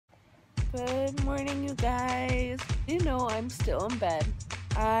Good morning, you guys. You know I'm still in bed.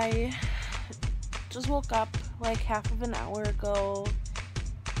 I just woke up like half of an hour ago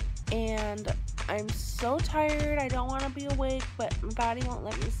and I'm so tired. I don't want to be awake, but my body won't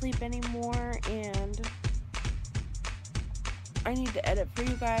let me sleep anymore and I need to edit for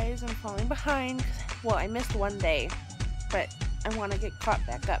you guys. I'm falling behind. Well, I missed one day, but I want to get caught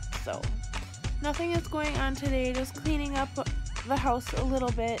back up. So nothing is going on today, just cleaning up the house a little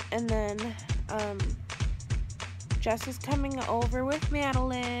bit, and then Jess is coming over with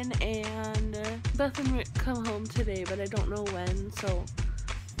Madeline, and Beth and Rick come home today, but I don't know when. So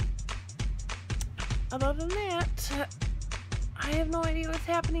other than that, I have no idea what's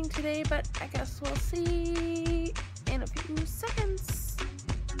happening today, but I guess we'll see in a few seconds.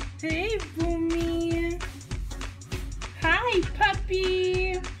 Hey, Boomy. Hi,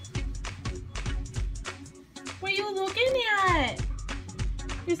 puppy. What are you looking at?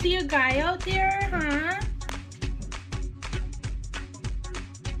 You see a guy out there, huh?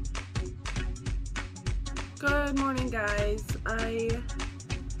 Good morning, guys. I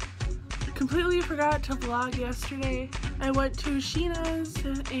completely forgot to vlog yesterday. I went to Sheena's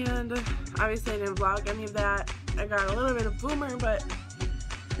and obviously I didn't vlog any of that. I got a little bit of Boomer,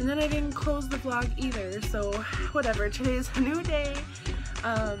 and then I didn't close the vlog either, so whatever. Today's a new day.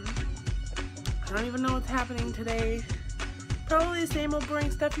 I don't even know what's happening today. Probably the same old boring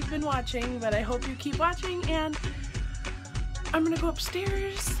stuff you've been watching, but I hope you keep watching, and I'm gonna go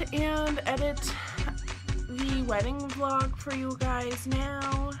upstairs and edit the wedding vlog for you guys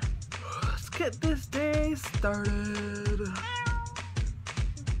now. Let's get this day started. Good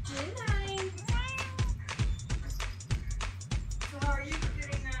night. So how are you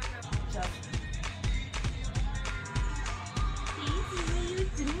doing that? Daisy, what are you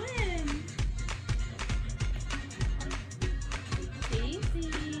doing? Daisy,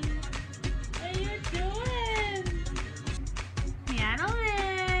 what are you doing?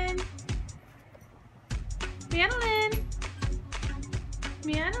 Madeline. Madeline.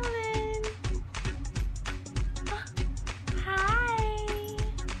 Madeline. Hi.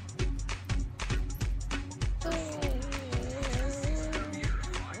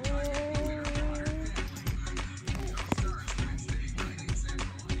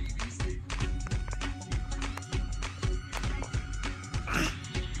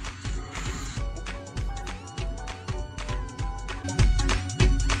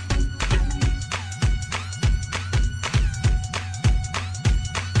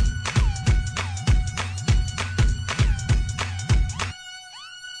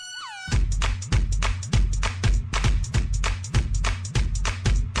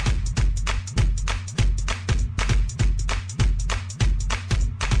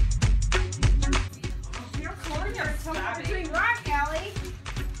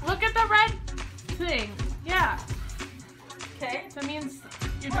 Look at the red thing. Yeah. Okay, That means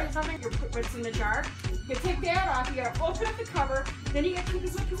you're doing something. you put what's in the jar. You take that off, you gotta open up the cover, then you gotta take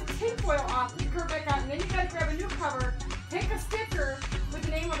this little piece of tinfoil off, put the cover back on, and then you gotta grab a new cover, take a sticker with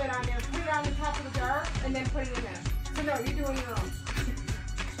the name of it on there, put it on the top of the jar, and then put it in there. So no, you're doing your own.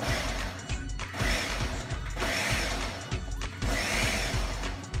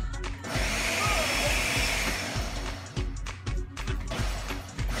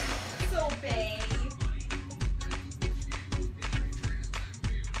 So babe.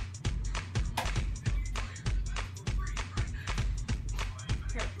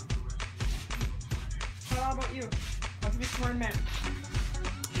 Here. How about you? I'll be sworn man.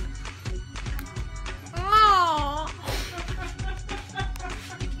 Oh,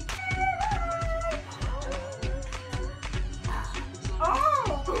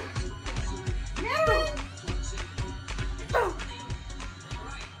 Oh! Madeline!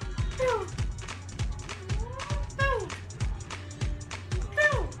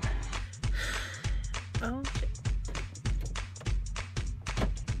 okay.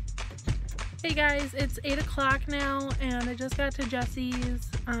 Hey guys, it's 8 o'clock now, and I just got to Jesse's.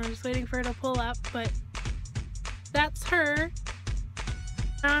 I'm just waiting for her to pull up, but that's her.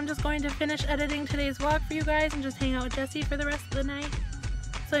 Now I'm just going to finish editing today's vlog for you guys and just hang out with Jesse for the rest of the night.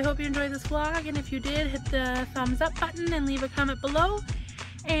 So I hope you enjoyed this vlog, and if you did, hit the thumbs up button and leave a comment below,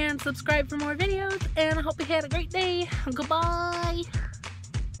 and subscribe for more videos, and I hope you had a great day. Goodbye!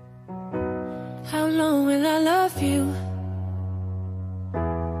 How long will I love you?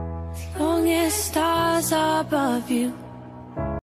 Long as stars are above you.